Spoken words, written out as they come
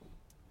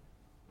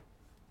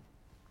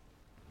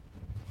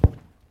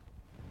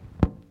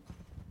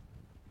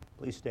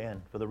Please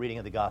stand for the reading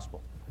of the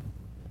gospel.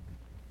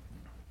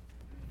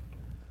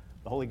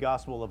 The Holy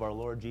Gospel of our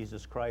Lord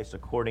Jesus Christ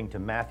according to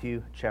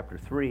Matthew chapter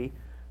 3,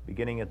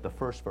 beginning at the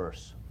first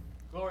verse.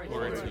 Glory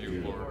to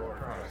you, Lord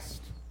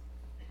Christ.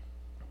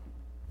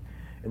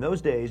 In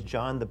those days,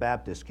 John the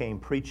Baptist came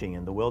preaching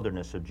in the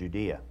wilderness of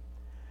Judea.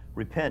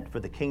 Repent,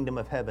 for the kingdom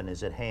of heaven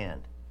is at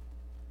hand.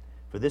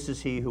 For this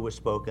is he who was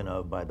spoken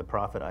of by the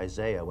prophet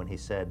Isaiah when he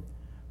said,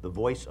 "The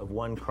voice of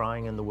one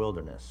crying in the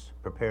wilderness,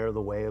 prepare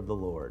the way of the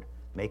Lord,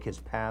 make his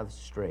paths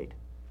straight."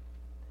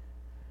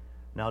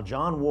 Now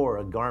John wore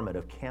a garment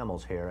of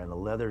camel's hair and a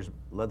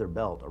leather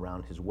belt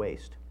around his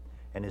waist,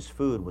 and his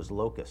food was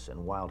locusts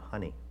and wild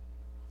honey.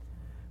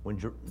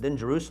 Then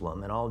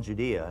Jerusalem and all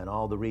Judea and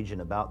all the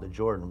region about the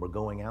Jordan were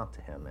going out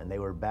to him, and they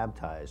were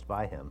baptized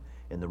by him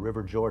in the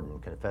river Jordan,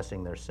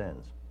 confessing their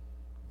sins.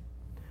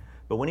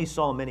 But when he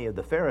saw many of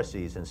the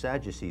Pharisees and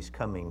Sadducees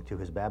coming to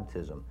his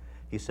baptism,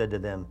 he said to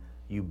them,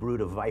 "You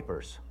brood of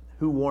vipers,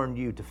 who warned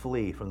you to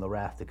flee from the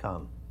wrath to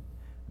come?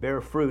 Bear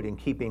fruit in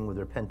keeping with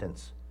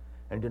repentance,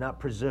 and do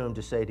not presume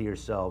to say to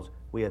yourselves,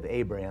 'We have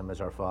Abraham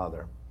as our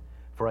father.'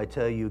 For I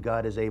tell you,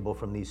 God is able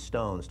from these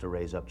stones to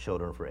raise up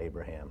children for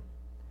Abraham.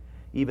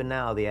 Even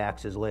now the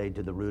axe is laid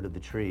to the root of the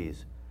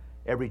trees.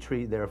 Every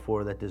tree,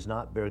 therefore, that does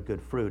not bear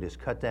good fruit is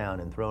cut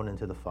down and thrown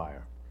into the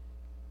fire.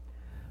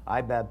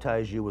 I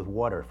baptize you with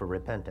water for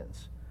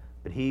repentance,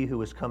 but he who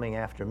is coming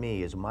after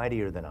me is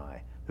mightier than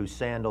I, whose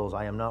sandals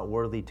I am not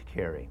worthy to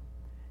carry.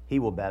 He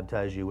will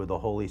baptize you with the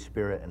Holy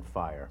Spirit and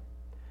fire.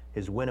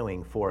 His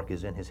winnowing fork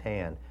is in his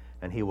hand,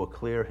 and he will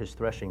clear his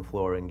threshing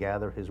floor and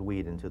gather his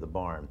wheat into the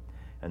barn,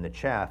 and the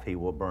chaff he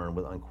will burn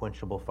with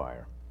unquenchable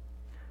fire."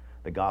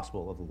 The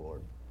Gospel of the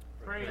Lord.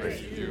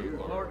 Praise to you,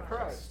 Lord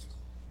Christ.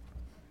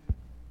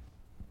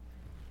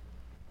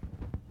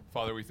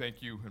 Father, we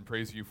thank you and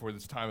praise you for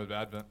this time of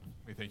Advent.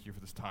 We thank you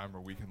for this time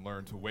where we can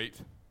learn to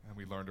wait and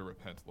we learn to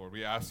repent. Lord,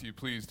 we ask you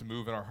please to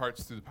move in our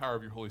hearts through the power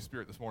of your Holy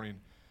Spirit this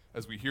morning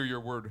as we hear your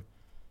word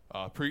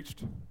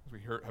preached, as we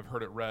have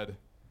heard it read,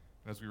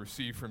 and as we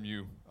receive from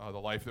you the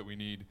life that we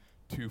need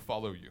to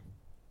follow you.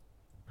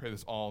 Pray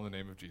this all in the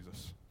name of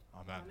Jesus.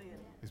 Amen.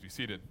 Please be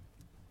seated.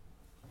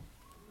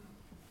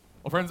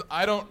 Well, friends,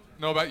 I don't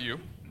know about you,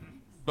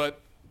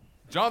 but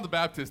John the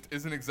Baptist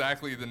isn't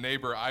exactly the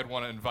neighbor I'd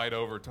want to invite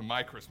over to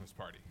my Christmas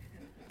party.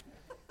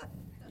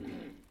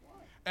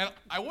 And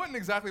I wouldn't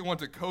exactly want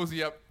to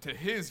cozy up to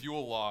his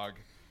Yule log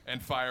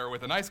and fire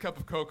with a nice cup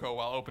of cocoa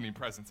while opening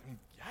presents. I mean,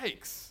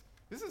 yikes.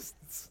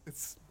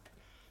 It's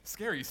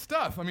scary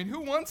stuff. I mean, who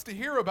wants to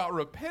hear about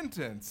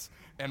repentance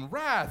and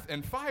wrath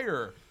and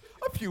fire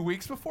a few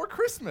weeks before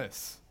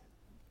Christmas?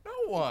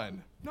 No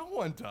one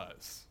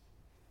does.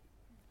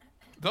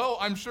 Though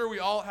I'm sure we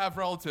all have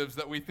relatives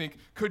that we think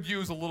could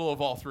use a little of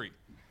all three.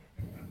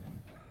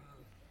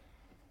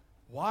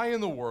 Why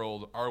in the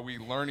world are we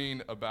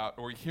learning about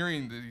or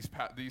hearing these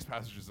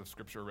passages of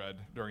Scripture read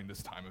during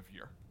this time of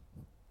year?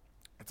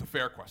 It's a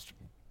fair question.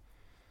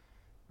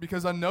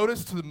 Because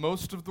unnoticed to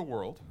most of the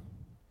world,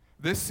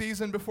 this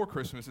season before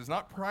Christmas is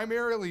not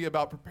primarily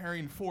about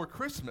preparing for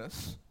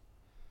Christmas,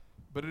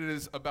 but it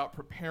is about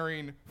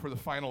preparing for the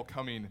final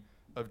coming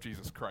of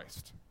Jesus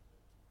Christ.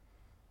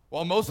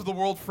 While most of the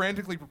world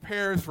frantically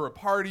prepares for a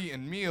party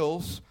and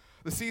meals,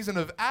 the season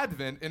of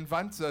Advent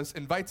invites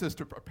us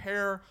to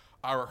prepare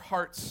our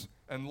hearts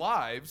and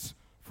lives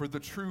for the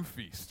true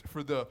feast,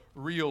 for the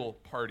real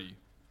party,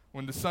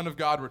 when the Son of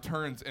God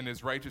returns in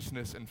his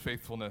righteousness and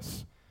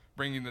faithfulness,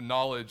 bringing the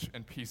knowledge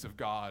and peace of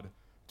God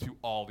to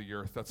all the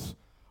earth.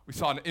 We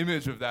saw an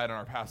image of that in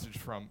our passage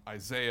from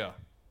Isaiah.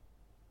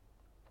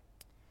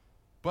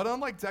 But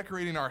unlike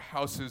decorating our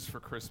houses for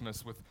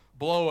Christmas with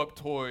blow-up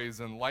toys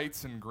and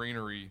lights and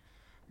greenery,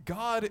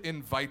 God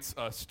invites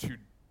us to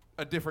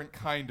a different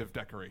kind of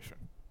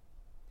decoration.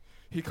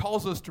 He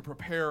calls us to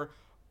prepare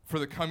for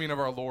the coming of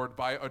our Lord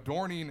by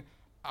adorning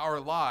our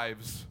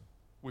lives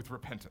with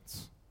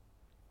repentance.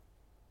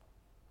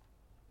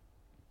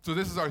 So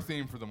this is our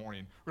theme for the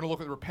morning. We're going to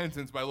look at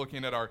repentance by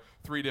looking at our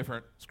three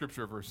different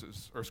scripture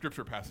verses, or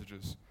scripture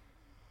passages.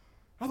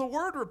 Now, the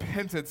word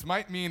repentance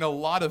might mean a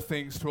lot of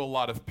things to a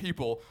lot of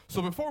people.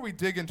 So before we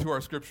dig into our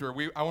scripture,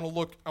 I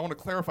want to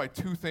clarify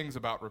two things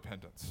about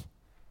repentance.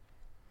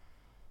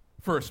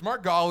 First,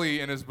 Mark Galli,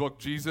 in his book,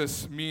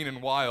 Jesus, Mean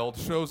and Wild,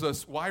 shows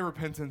us why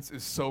repentance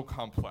is so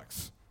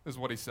complex, is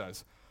what he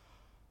says.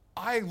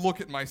 I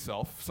look at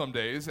myself some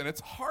days, and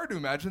it's hard to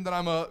imagine that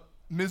I'm a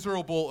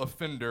miserable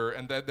offender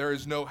and that there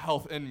is no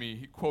health in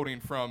me, quoting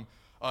from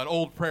an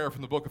old prayer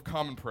from the Book of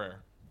Common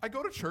Prayer. I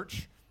go to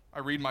church, I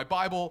read my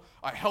Bible,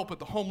 I help at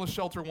the homeless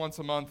shelter once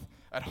a month.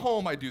 At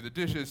home, I do the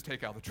dishes,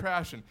 take out the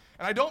trash, and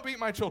I don't beat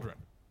my children.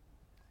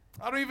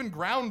 I don't even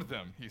ground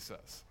them, he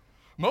says.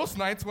 Most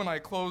nights when I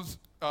close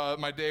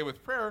my day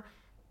with prayer,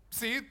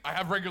 I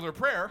have regular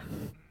prayer.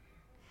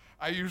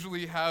 I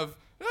usually have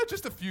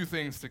just a few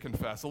things to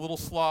confess. A little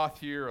sloth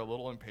here, a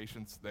little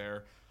impatience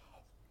there.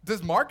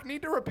 Does Mark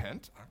need to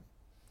repent?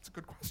 It's a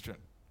good question.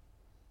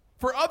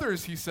 For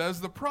others, he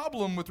says, the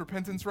problem with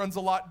repentance runs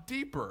a lot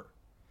deeper.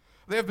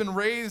 They have been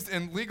raised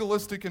in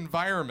legalistic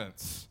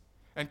environments,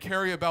 and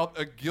carry about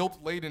a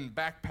guilt-laden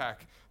backpack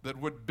that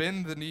would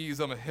bend the knees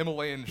of a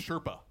Himalayan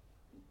Sherpa.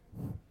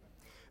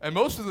 And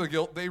most of the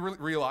guilt they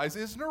realize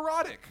is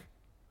neurotic,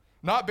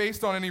 not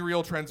based on any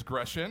real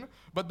transgression,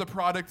 but the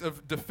product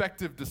of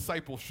defective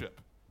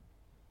discipleship.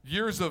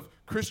 Years of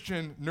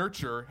Christian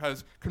nurture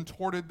has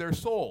contorted their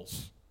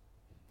souls.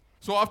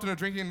 So often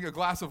drinking a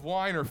glass of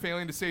wine or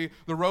failing to say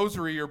the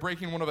rosary or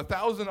breaking one of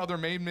 1,000 other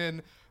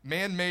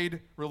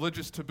man-made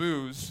religious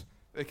taboos,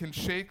 they can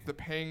shake the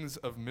pangs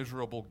of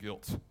miserable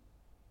guilt.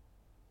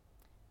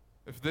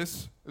 If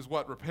this is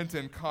what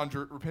repentance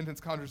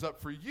conjures up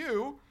for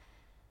you,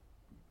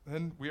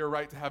 then we are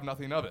right to have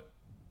nothing of it.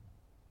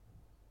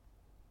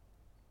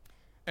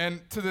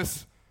 And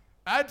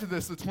add to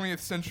this the 20th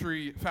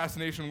century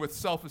fascination with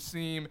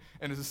self-esteem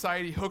and a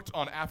society hooked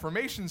on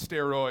affirmation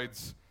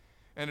steroids,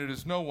 and it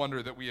is no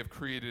wonder that we have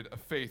created a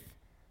faith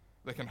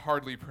that can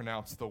hardly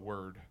pronounce the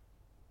word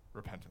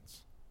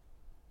repentance.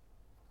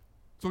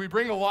 So we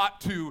bring a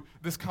lot to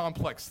this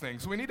complex thing.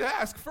 So we need to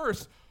ask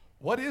first,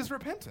 what is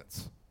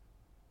repentance?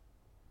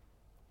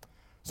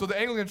 So the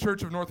Anglican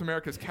Church of North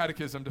America's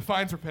Catechism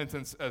defines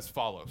repentance as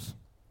follows.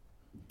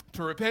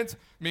 To repent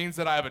means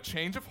that I have a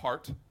change of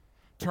heart,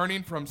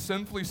 turning from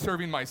sinfully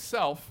serving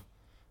myself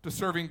to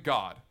serving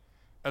God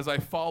as I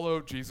follow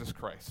Jesus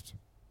Christ.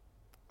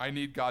 I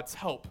need God's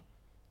help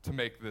to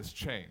make this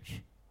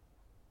change.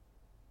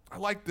 I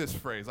like this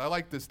phrase. I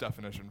like this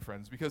definition,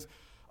 friends, because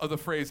of the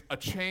phrase, a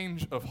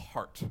change of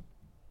heart.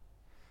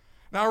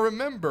 Now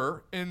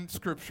remember, in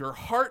Scripture,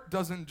 heart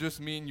doesn't just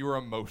mean your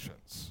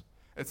emotions.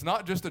 It's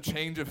not just a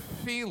change of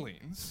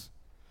feelings.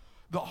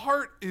 The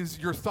heart is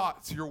your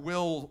thoughts, your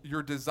will,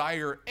 your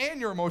desire, and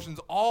your emotions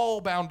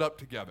all bound up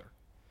together.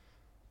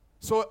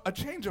 So a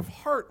change of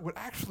heart would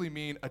actually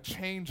mean a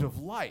change of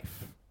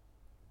life.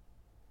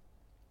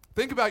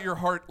 Think about your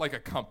heart like a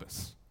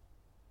compass.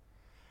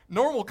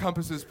 Normal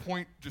compasses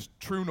point just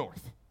true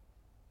north.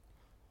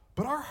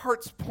 But our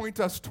hearts point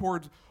us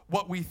toward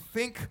what we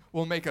think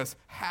will make us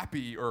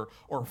happy or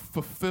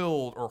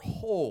fulfilled or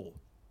whole.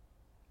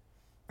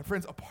 And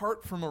friends,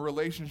 apart from a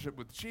relationship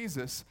with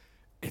Jesus,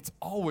 it's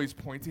always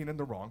pointing in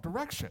the wrong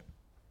direction.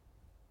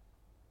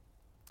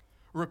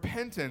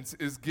 Repentance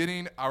is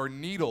getting our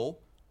needle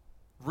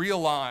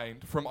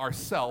realigned from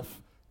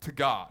ourself to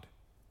God.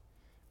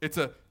 It's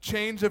a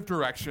change of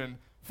direction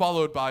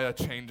followed by a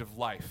change of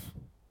life.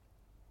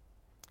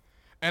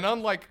 And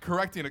unlike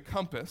correcting a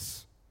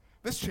compass,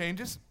 this change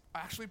is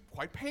actually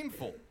quite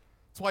painful.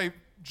 That's why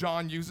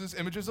John uses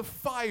images of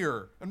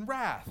fire and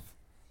wrath.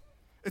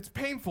 It's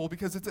painful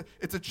because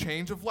it's a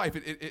change of life.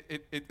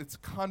 It's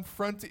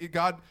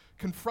God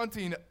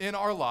confronting in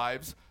our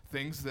lives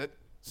things that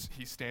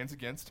he stands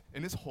against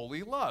in his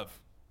holy love.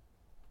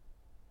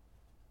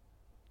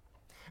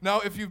 Now,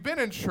 if you've been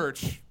in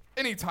church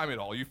any time at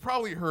all, you've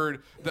probably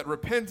heard that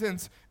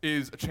repentance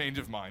is a change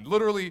of mind.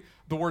 Literally,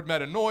 the word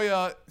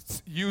metanoia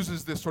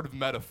uses this sort of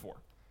metaphor.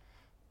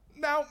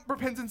 Now,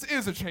 repentance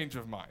is a change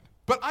of mind.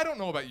 But I don't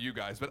know about you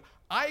guys, but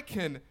I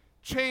can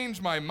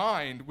change my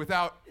mind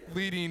without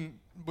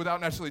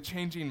necessarily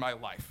changing my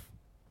life.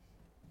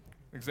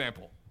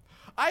 Example,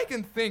 I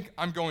can think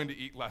I'm going to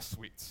eat less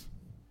sweets.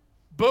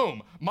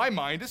 Boom, my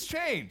mind is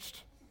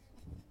changed.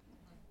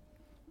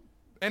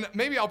 And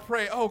maybe I'll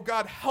pray, oh,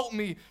 God, help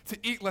me to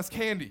eat less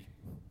candy.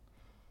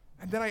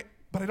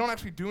 But I don't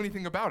actually do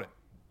anything about it.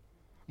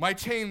 My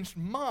changed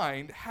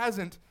mind has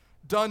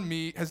done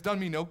me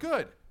no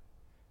good.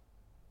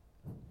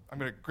 I'm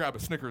going to grab a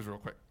Snickers real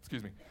quick.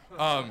 Excuse me.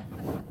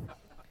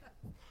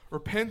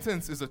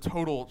 Repentance is a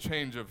total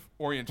change of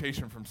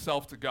orientation from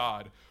self to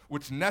God,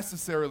 which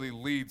necessarily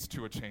leads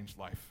to a changed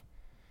life.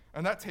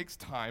 And that takes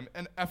time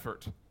and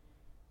effort.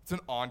 It's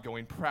an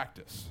ongoing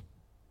practice.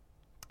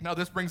 Now,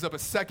 this brings up a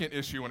second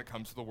issue when it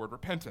comes to the word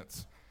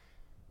repentance.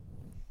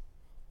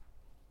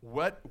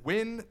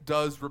 When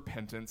does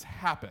repentance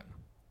happen?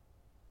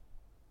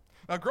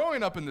 Now,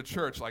 growing up in the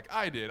church like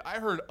I did, I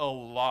heard a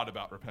lot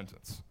about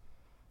repentance.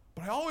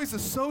 But I always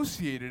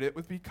associated it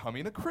with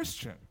becoming a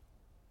Christian.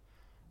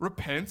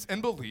 Repent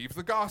and believe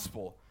the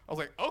gospel. I was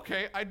like,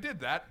 okay, I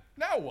did that.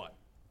 Now what?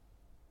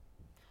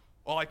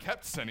 Well, I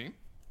kept sinning,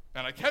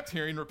 and I kept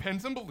hearing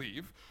repent and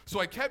believe,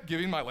 so I kept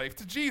giving my life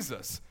to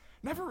Jesus.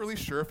 Never really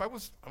sure if I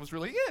was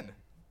really in.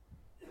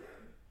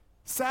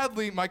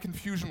 Sadly, my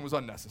confusion was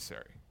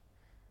unnecessary.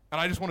 And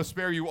I just want to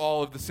spare you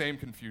all of the same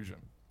confusion.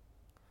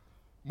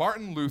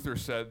 Martin Luther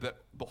said that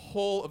the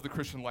whole of the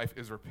Christian life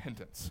is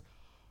repentance.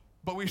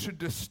 But we should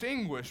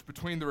distinguish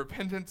between the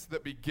repentance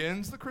that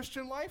begins the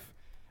Christian life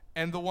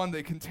and the one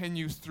that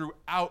continues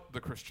throughout the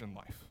Christian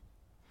life.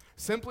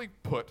 Simply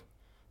put,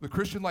 the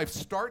Christian life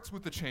starts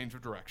with the change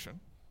of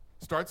direction,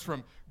 starts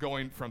from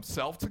going from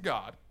self to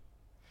God,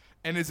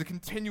 and is a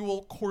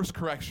continual course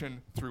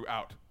correction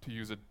throughout, to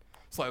use a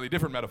slightly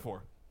different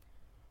metaphor.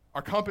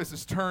 Our compass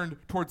is turned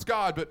towards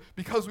God, but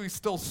because we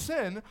still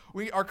sin,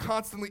 we are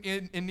constantly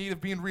in need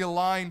of being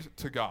realigned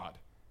to God.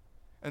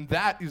 And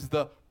that is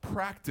the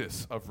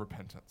practice of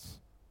repentance.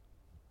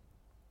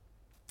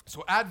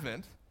 So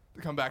Advent,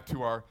 to come back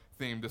to our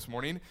theme this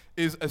morning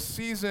is a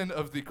season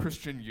of the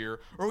Christian year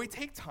where we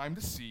take time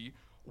to see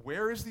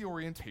where is the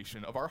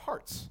orientation of our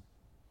hearts.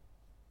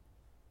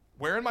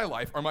 Where in my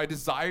life are my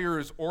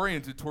desires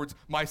oriented towards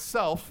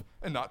myself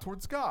and not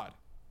towards God?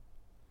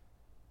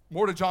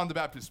 More to John the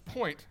Baptist's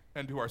point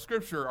and to our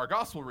scripture, our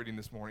gospel reading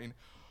this morning,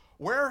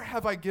 where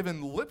have I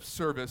given lip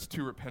service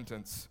to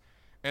repentance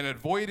and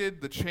avoided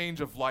the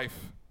change of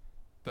life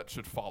that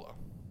should follow?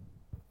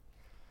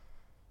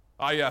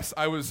 Yes,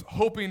 I was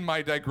hoping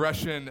my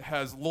digression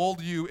has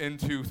lulled you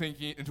into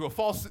a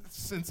false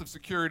sense of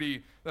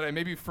security that I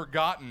maybe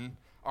forgotten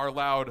our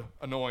loud,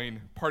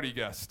 annoying party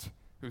guest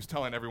who's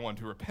telling everyone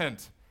to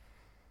repent.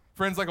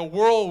 Friends, like a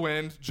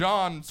whirlwind,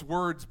 John's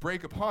words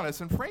break upon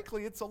us, and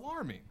frankly, it's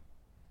alarming.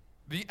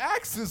 The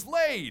axe is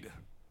laid.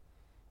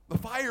 The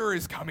fire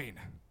is coming.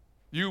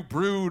 You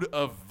brood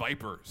of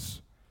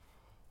vipers.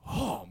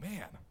 Oh,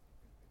 man.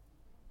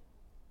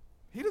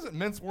 He doesn't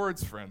mince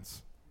words,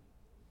 friends.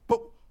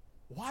 But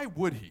why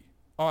would he,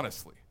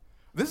 honestly?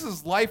 This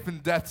is life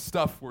and death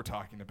stuff we're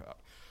talking about.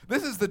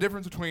 This is the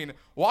difference between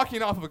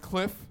walking off of a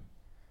cliff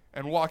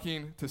and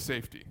walking to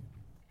safety.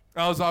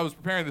 Now, as I was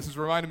preparing this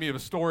reminded me of a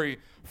story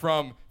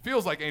from,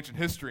 feels like ancient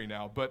history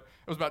now, but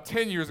it was about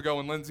 10 years ago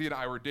when Lindsay and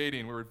I were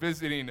dating. We were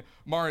visiting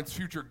Marin's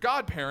future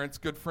godparents,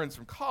 good friends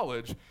from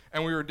college,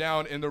 and we were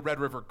down in the Red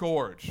River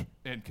Gorge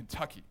in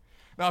Kentucky.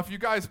 Now, if you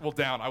guys, well,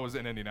 down, I was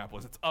in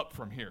Indianapolis. It's up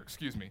from here,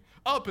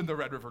 up in the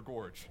Red River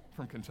Gorge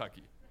from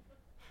Kentucky.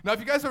 Now, if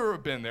you guys have ever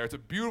been there, it's a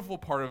beautiful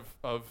part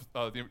of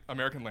the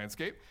American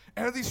landscape,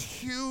 and there are these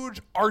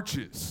huge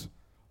arches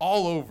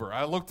all over.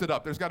 I looked it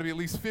up. There's got to be at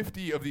least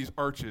 50 of these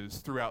arches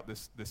throughout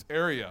this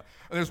area.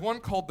 And there's one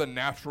called the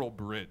Natural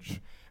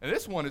Bridge. And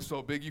this one is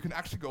so big you can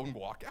actually go and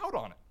walk out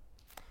on it.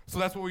 So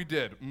that's what we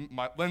did.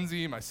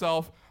 Lindsay,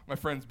 myself, my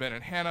friends Ben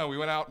and Hannah, we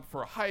went out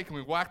for a hike and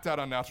we walked out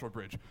on Natural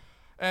Bridge.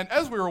 And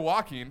as we were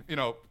walking,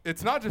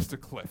 it's not just a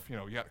cliff. You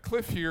got a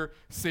cliff here,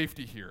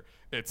 safety here.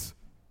 It's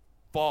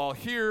fall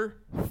here,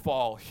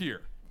 fall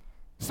here.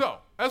 So,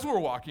 as we're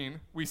walking,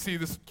 we see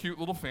this cute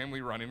little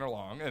family running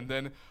along, and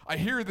then I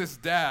hear this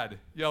dad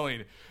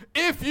yelling,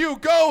 "If you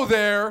go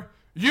there,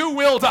 you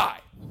will die."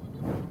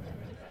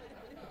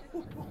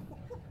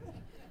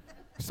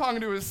 He's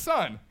talking to his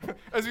son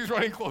as he's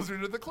running closer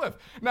to the cliff.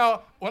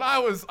 Now, when I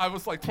was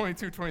like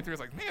 22, 23, I was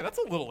like, man, that's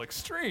a little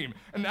extreme.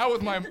 And now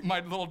with my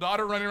little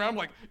daughter running around, I'm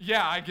like,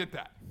 yeah, I get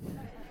that.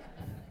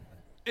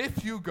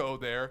 If you go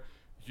there,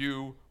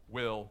 you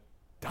will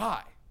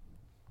die.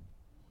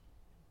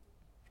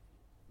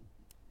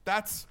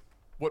 That's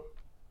what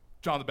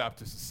John the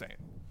Baptist is saying.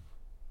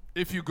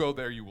 If you go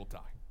there, you will die.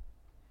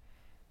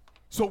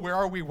 So where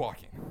are we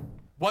walking?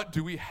 What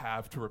do we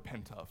have to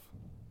repent of?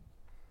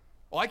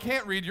 Well, I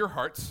can't read your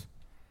hearts.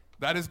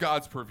 That is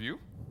God's purview.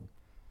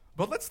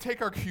 But let's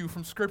take our cue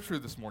from Scripture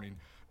this morning.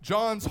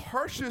 John's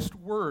harshest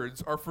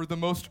words are for the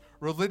most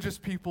religious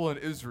people in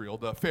Israel,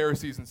 the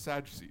Pharisees and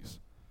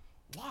Sadducees.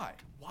 Why?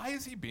 Why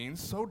is he being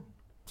so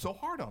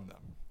hard on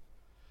them?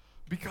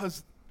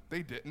 Because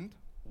they didn't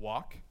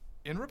walk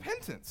in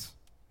repentance.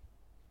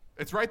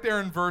 It's right there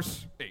in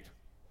verse 8.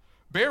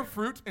 Bear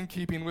fruit in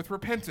keeping with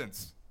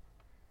repentance.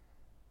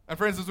 And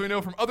friends, as we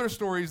know from other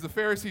stories, the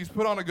Pharisees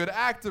put on a good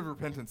act of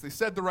repentance. They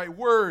said the right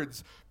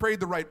words, prayed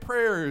the right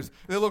prayers.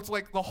 They looked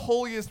like the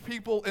holiest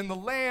people in the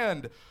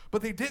land,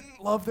 but they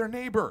didn't love their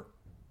neighbor.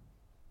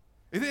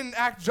 They didn't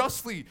act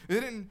justly. They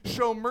didn't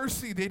show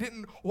mercy. They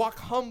didn't walk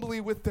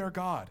humbly with their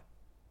God.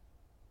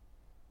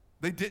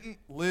 They didn't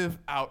live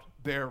out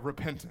their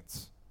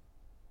repentance.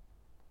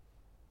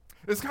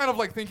 It's kind of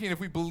like thinking if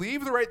we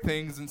believe the right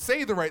things and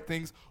say the right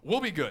things,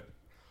 we'll be good,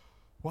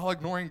 while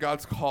ignoring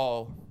God's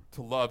call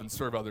to love and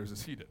serve others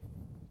as he did.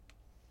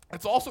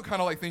 It's also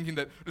kind of like thinking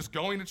that just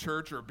going to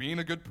church or being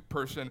a good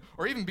person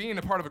or even being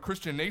a part of a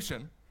Christian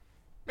nation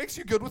makes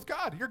you good with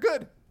God. You're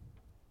good.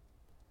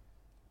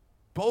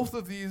 Both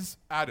of these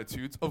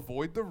attitudes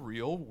avoid the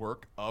real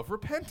work of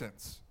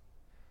repentance.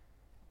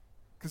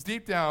 Because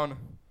deep down,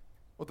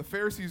 what the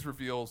Pharisees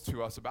reveals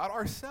to us about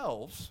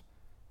ourselves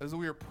is that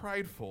we are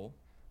prideful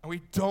and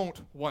we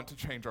don't want to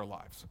change our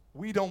lives.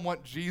 We don't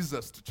want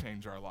Jesus to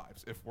change our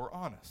lives, if we're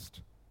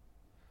honest.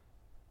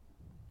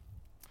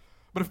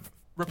 But if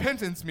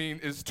repentance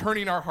is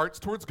turning our hearts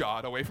towards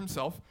God, away from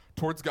self,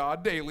 towards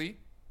God daily,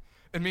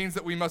 it means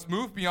that we must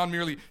move beyond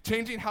merely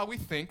changing how we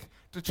think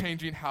to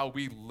changing how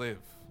we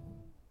live.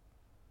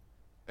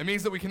 It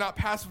means that we cannot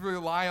passively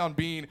rely on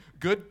being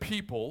good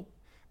people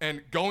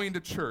and going to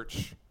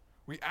church.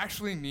 We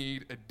actually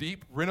need a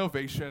deep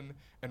renovation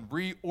and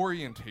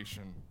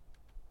reorientation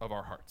of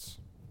our hearts.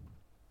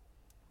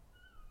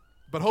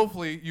 But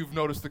hopefully you've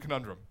noticed the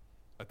conundrum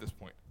at this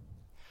point.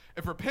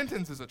 If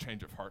repentance is a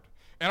change of heart,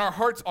 and our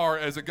hearts are,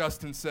 as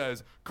Augustine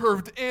says,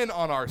 curved in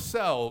on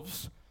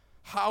ourselves,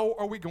 how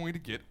are we going to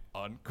get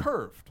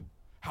uncurved?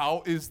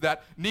 How is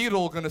that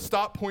needle going to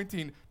stop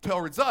pointing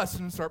towards us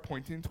and start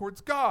pointing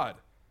towards God?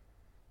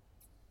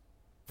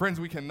 Friends,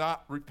 we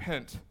cannot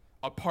repent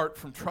apart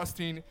from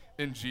trusting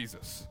in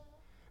Jesus.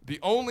 The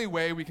only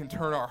way we can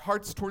turn our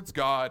hearts towards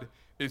God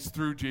is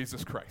through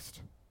Jesus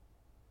Christ.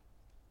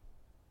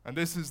 And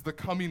this is the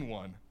coming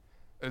one,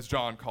 as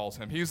John calls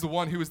him. He is the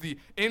one who is the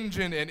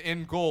engine and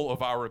end goal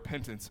of our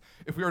repentance.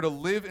 If we are to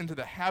live into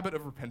the habit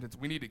of repentance,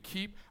 we need to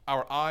keep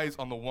our eyes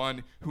on the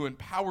one who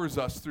empowers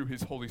us through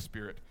his Holy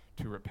Spirit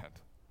to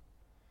repent,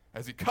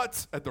 as he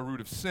cuts at the root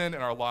of sin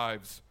in our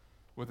lives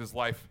with his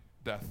life,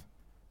 death,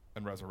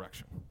 and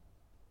resurrection.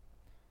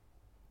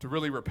 To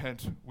really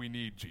repent, we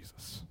need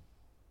Jesus.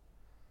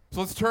 So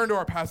let's turn to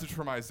our passage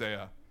from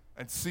Isaiah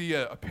and see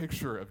a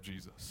picture of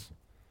Jesus.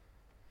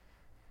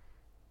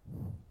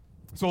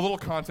 So a little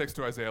context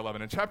to Isaiah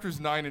 11. In chapters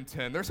 9 and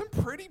 10, there's some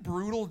pretty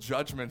brutal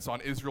judgments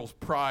on Israel's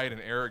pride and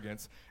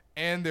arrogance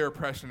and their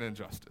oppression and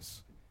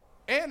injustice.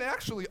 And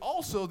actually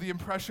also the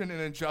oppression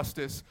and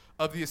injustice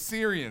of the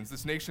Assyrians,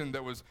 this nation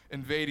that was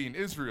invading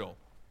Israel.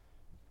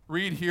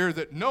 Read here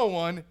that no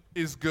one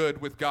is good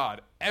with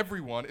God.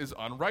 Everyone is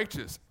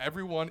unrighteous.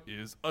 Everyone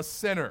is a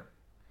sinner.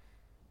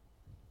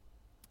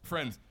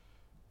 Friends,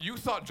 you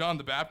thought John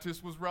the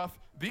Baptist was rough.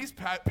 These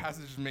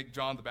passages make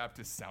John the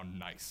Baptist sound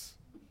nice.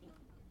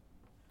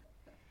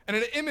 And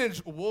an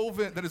image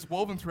that is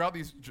woven throughout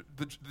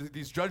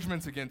these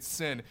judgments against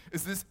sin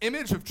is this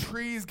image of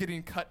trees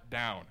getting cut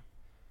down.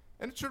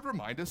 And it should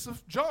remind us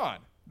of John,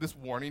 this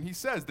warning he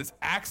says, this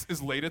axe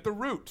is laid at the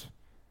root.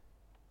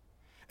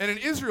 And in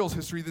Israel's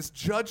history, this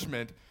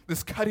judgment,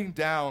 this cutting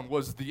down,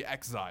 was the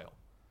exile.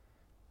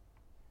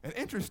 And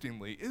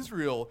interestingly,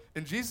 Israel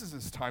in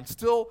Jesus' time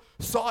still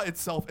saw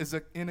itself as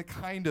in a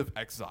kind of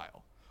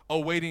exile,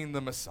 awaiting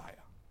the Messiah.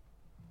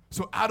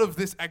 So out of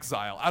this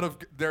exile, out of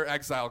their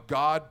exile,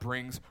 God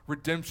brings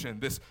redemption,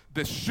 this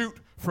shoot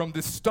from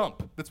this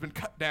stump that's been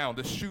cut down,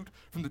 this shoot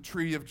from the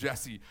tree of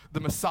Jesse,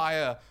 the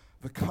Messiah,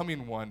 the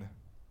coming one.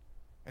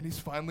 And he's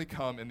finally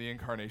come in the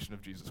incarnation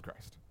of Jesus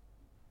Christ.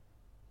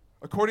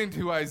 According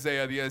to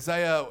Isaiah,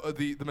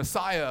 the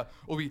Messiah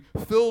will be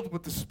filled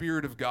with the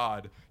Spirit of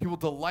God. He will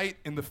delight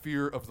in the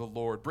fear of the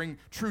Lord, bring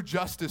true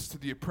justice to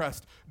the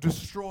oppressed,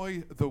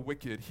 destroy the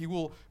wicked. He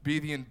will be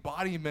the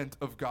embodiment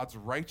of God's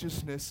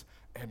righteousness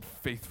and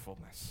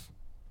faithfulness.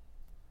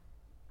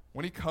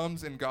 When he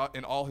comes in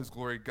all his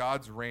glory,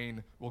 God's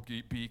reign will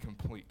be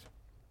complete.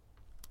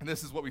 And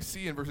this is what we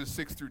see in verses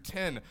 6 through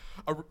 10.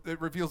 It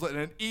reveals that in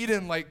an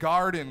Eden-like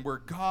garden where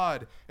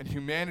God and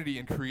humanity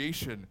and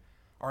creation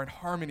are in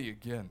harmony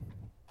again,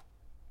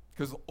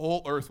 because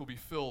all earth will be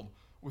filled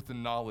with the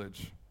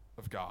knowledge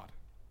of God.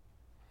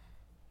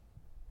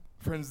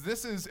 Friends,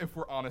 this is, if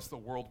we're honest, the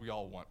world we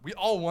all want. We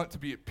all want to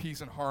be at peace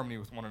and harmony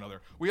with one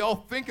another. We all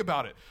think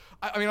about it.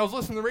 I was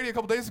listening to the radio a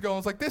couple days ago, and I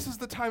was like, this is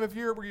the time of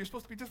year where you're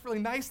supposed to be just really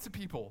nice to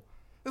people.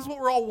 This is what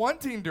we're all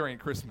wanting during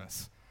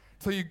Christmas.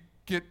 Until you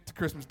get to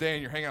Christmas Day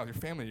and you're hanging out with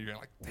your family, and you're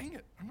like, dang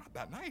it, I'm not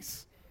that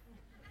nice.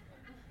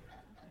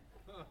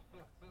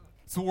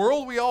 It's the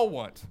world we all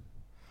want.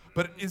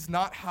 But it is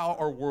not how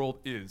our world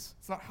is.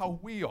 It's not how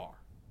we are.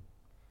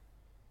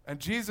 And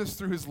Jesus,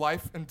 through his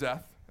life and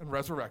death and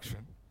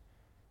resurrection,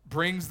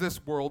 brings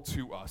this world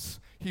to us.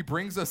 He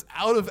brings us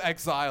out of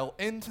exile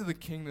into the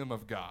kingdom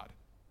of God.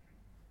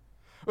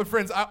 But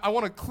friends, I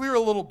want to clear a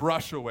little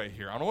brush away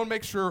here. I want to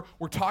make sure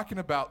we're talking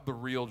about the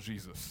real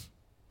Jesus.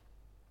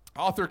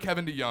 Author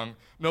Kevin DeYoung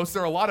notes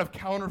there are a lot of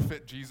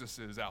counterfeit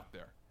Jesuses out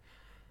there.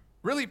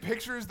 Really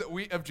pictures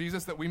of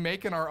Jesus that we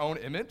make in our own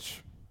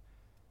image.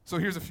 So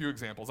here's a few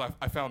examples.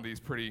 I found these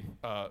pretty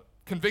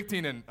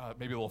convicting and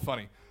maybe a little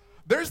funny.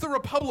 There's the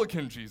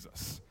Republican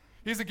Jesus.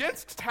 He's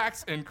against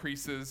tax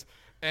increases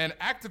and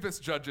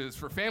activist judges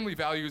for family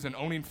values and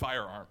owning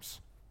firearms.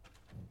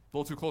 A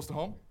little too close to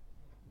home?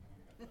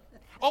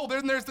 Oh,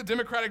 then there's the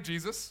Democratic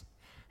Jesus,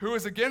 who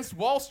is against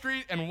Wall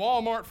Street and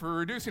Walmart for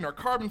reducing our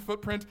carbon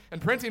footprint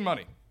and printing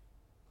money.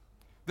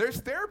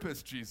 There's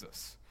therapist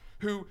Jesus,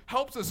 who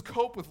helps us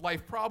cope with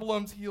life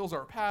problems, heals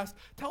our past,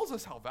 tells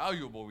us how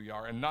valuable we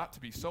are and not to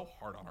be so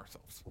hard on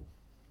ourselves.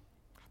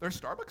 There's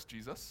Starbucks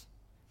Jesus,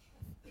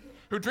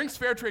 who drinks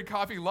fair trade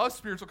coffee, loves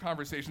spiritual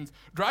conversations,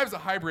 drives a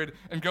hybrid,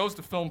 and goes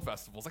to film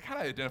festivals. I kind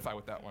of identify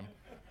with that one.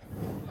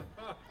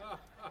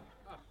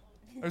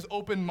 There's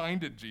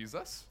open-minded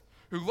Jesus,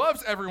 who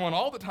loves everyone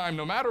all the time,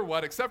 no matter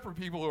what, except for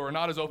people who are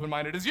not as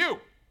open-minded as you.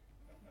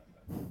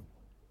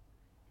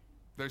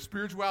 There's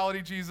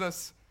spirituality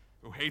Jesus,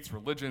 who hates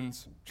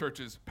religions,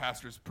 churches,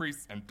 pastors,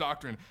 priests, and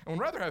doctrine, and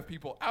would rather have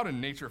people out in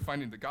nature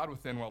finding the God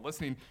within while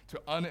listening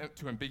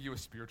to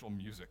ambiguous spiritual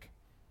music.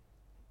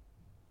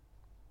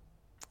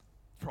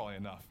 Probably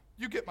enough.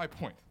 You get my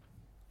point.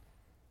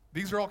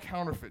 These are all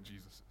counterfeit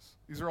Jesuses.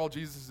 These are all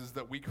Jesuses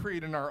that we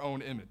create in our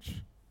own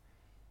image.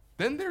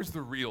 Then there's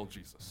the real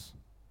Jesus,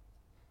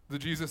 the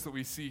Jesus that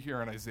we see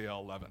here in Isaiah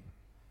 11.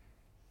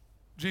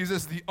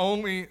 Jesus, the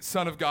only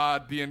Son of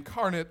God, the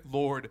incarnate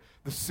Lord,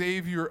 the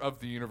Savior of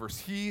the universe.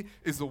 He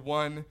is the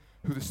one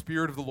who the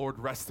Spirit of the Lord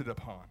rested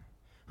upon,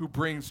 who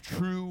brings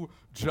true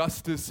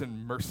justice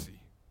and mercy.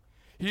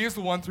 He is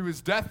the one through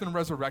his death and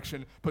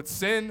resurrection put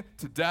sin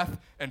to death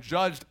and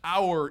judged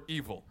our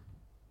evil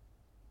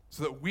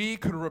so that we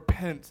could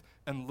repent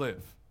and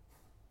live.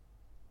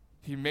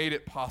 He made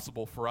it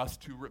possible for us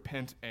to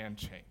repent and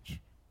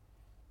change.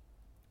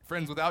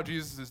 Friends, without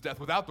Jesus' death,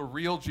 without the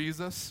real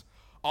Jesus,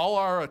 All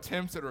our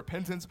attempts at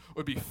repentance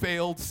would be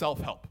failed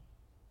self-help.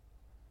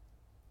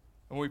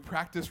 And when we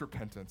practice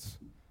repentance,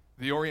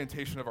 the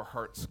orientation of our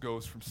hearts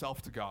goes from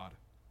self to God,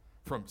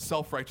 from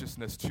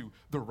self-righteousness to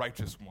the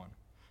righteous one,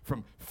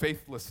 from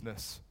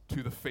faithlessness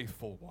to the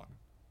faithful one.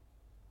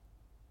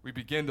 We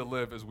begin to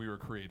live as we were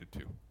created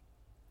to,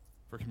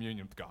 for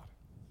communion with God.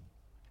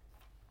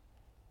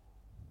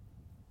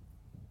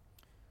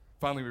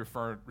 Finally,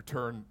 we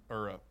turn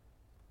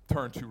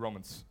to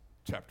Romans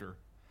chapter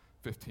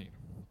 15.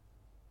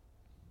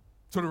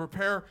 So to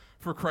prepare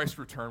for Christ's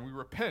return, we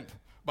repent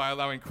by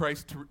allowing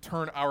Christ to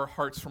turn our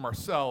hearts from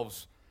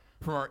ourselves,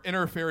 from our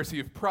inner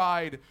Pharisee of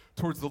pride,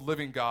 towards the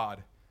living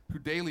God, who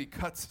daily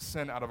cuts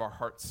sin out of our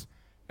hearts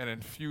and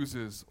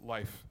infuses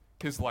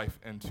his life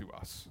into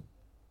us.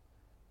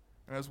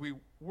 And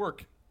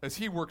as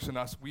he works in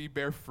us, we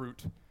bear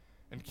fruit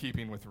in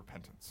keeping with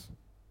repentance.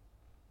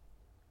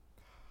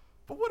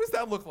 But what does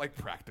that look like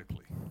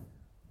practically?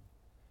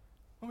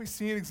 Well, we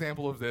see an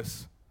example of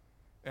this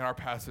in our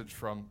passage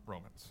from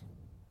Romans.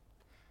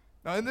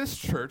 Now, in this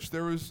church,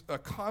 there was a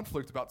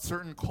conflict about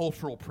certain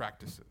cultural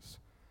practices.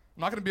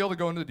 I'm not going to be able to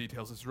go into the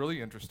details. It's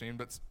really interesting,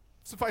 but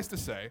suffice to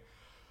say,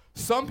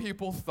 some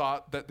people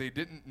thought that they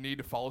didn't need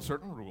to follow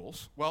certain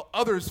rules, while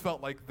others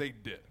felt like they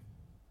did.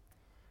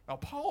 Now,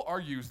 Paul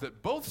argues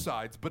that both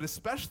sides, but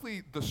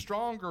especially the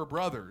stronger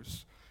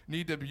brothers,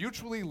 need to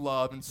mutually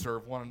love and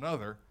serve one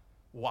another.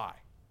 Why?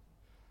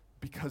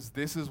 Because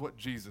this is what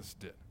Jesus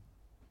did.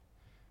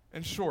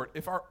 In short,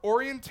 if our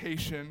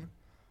orientation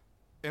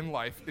in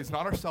life is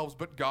not ourselves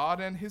but God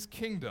and his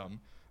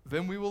kingdom,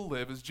 then we will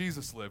live as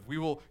Jesus lived. We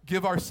will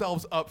give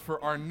ourselves up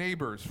for our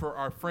neighbors, for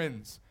our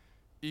friends,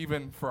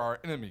 even for our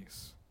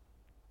enemies.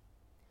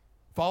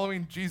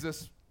 Following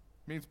Jesus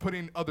means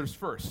putting others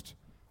first,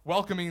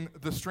 welcoming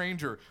the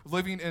stranger,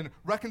 living in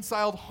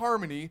reconciled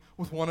harmony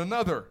with one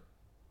another.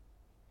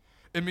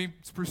 It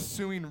means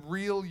pursuing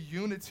real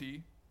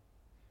unity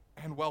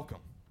and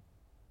welcome.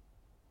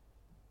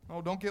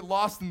 Oh, don't get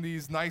lost in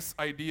these nice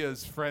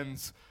ideas,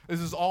 friends.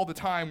 This is all the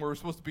time where we're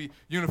supposed to be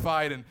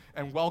unified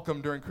and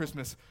welcome during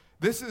Christmas.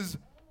 This is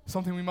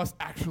something we must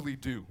actually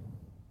do.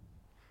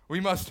 We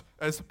must,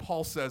 as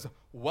Paul says,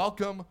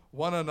 welcome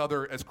one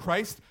another as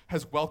Christ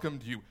has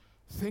welcomed you.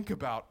 Think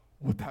about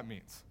what that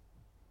means.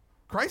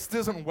 Christ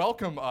doesn't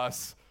welcome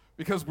us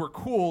because we're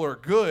cool or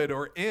good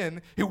or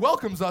in. He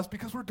welcomes us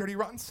because we're dirty,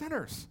 rotten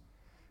sinners.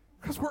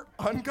 Because we're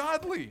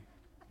ungodly.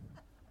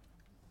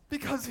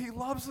 Because he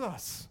loves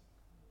us.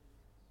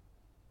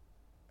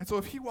 And so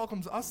if he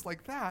welcomes us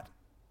like that,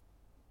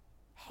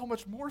 how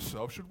much more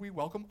so should we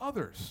welcome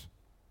others?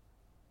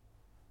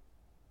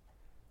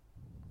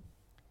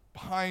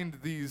 Behind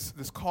this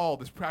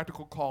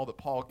practical call that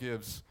Paul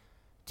gives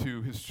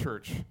to his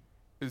church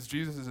is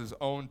Jesus'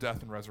 own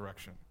death and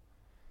resurrection.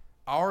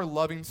 Our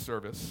loving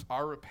service,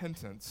 our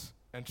repentance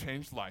and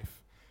changed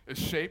life is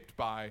shaped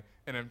by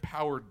and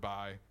empowered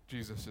by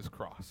Jesus'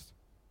 cross.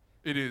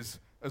 It is,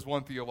 as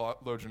one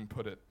theologian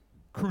put it,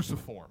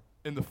 cruciform,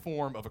 in the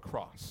form of a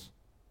cross.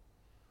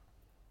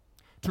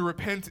 To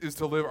repent is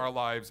to live our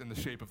lives in the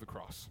shape of the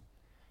cross,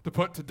 to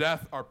put to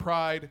death our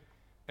pride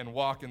and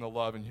walk in the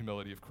love and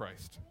humility of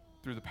Christ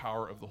through the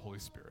power of the Holy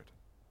Spirit.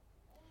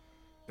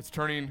 It's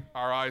turning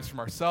our eyes from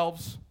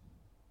ourselves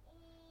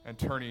and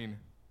turning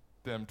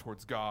them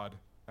towards God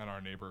and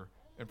our neighbor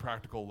in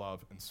practical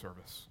love and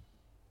service.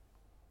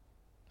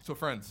 So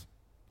friends,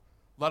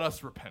 let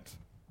us repent.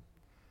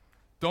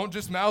 Don't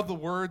just mouth the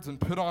words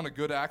and put on a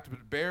good act,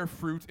 but bear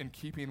fruit in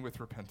keeping with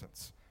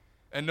repentance.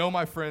 And know,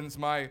 my friends,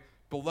 my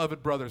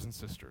beloved brothers and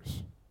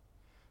sisters,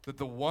 that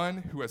the one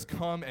who has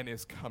come and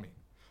is coming,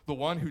 the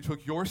one who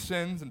took your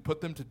sins and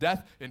put them to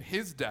death in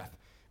his death,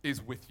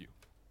 is with you.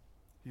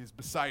 He is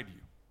beside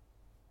you.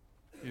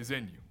 He is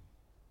in you.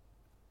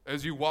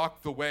 As you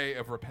walk the way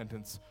of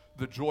repentance,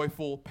 the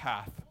joyful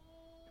path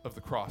of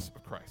the cross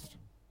of Christ.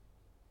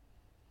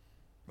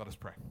 Let us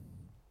pray.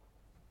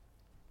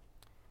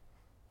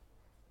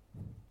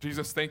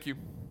 Jesus, thank you.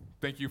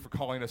 Thank you for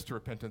calling us to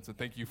repentance, and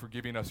thank you for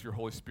giving us your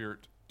Holy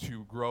Spirit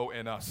to grow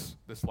in us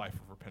this life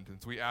of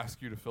repentance. We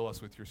ask you to fill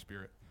us with your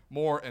Spirit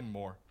more and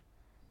more.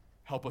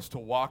 Help us to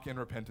walk in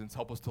repentance.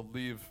 Help us to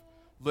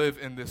live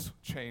in this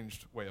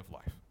changed way of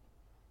life.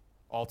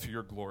 All to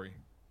your glory.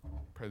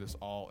 Pray this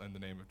all in the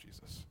name of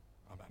Jesus.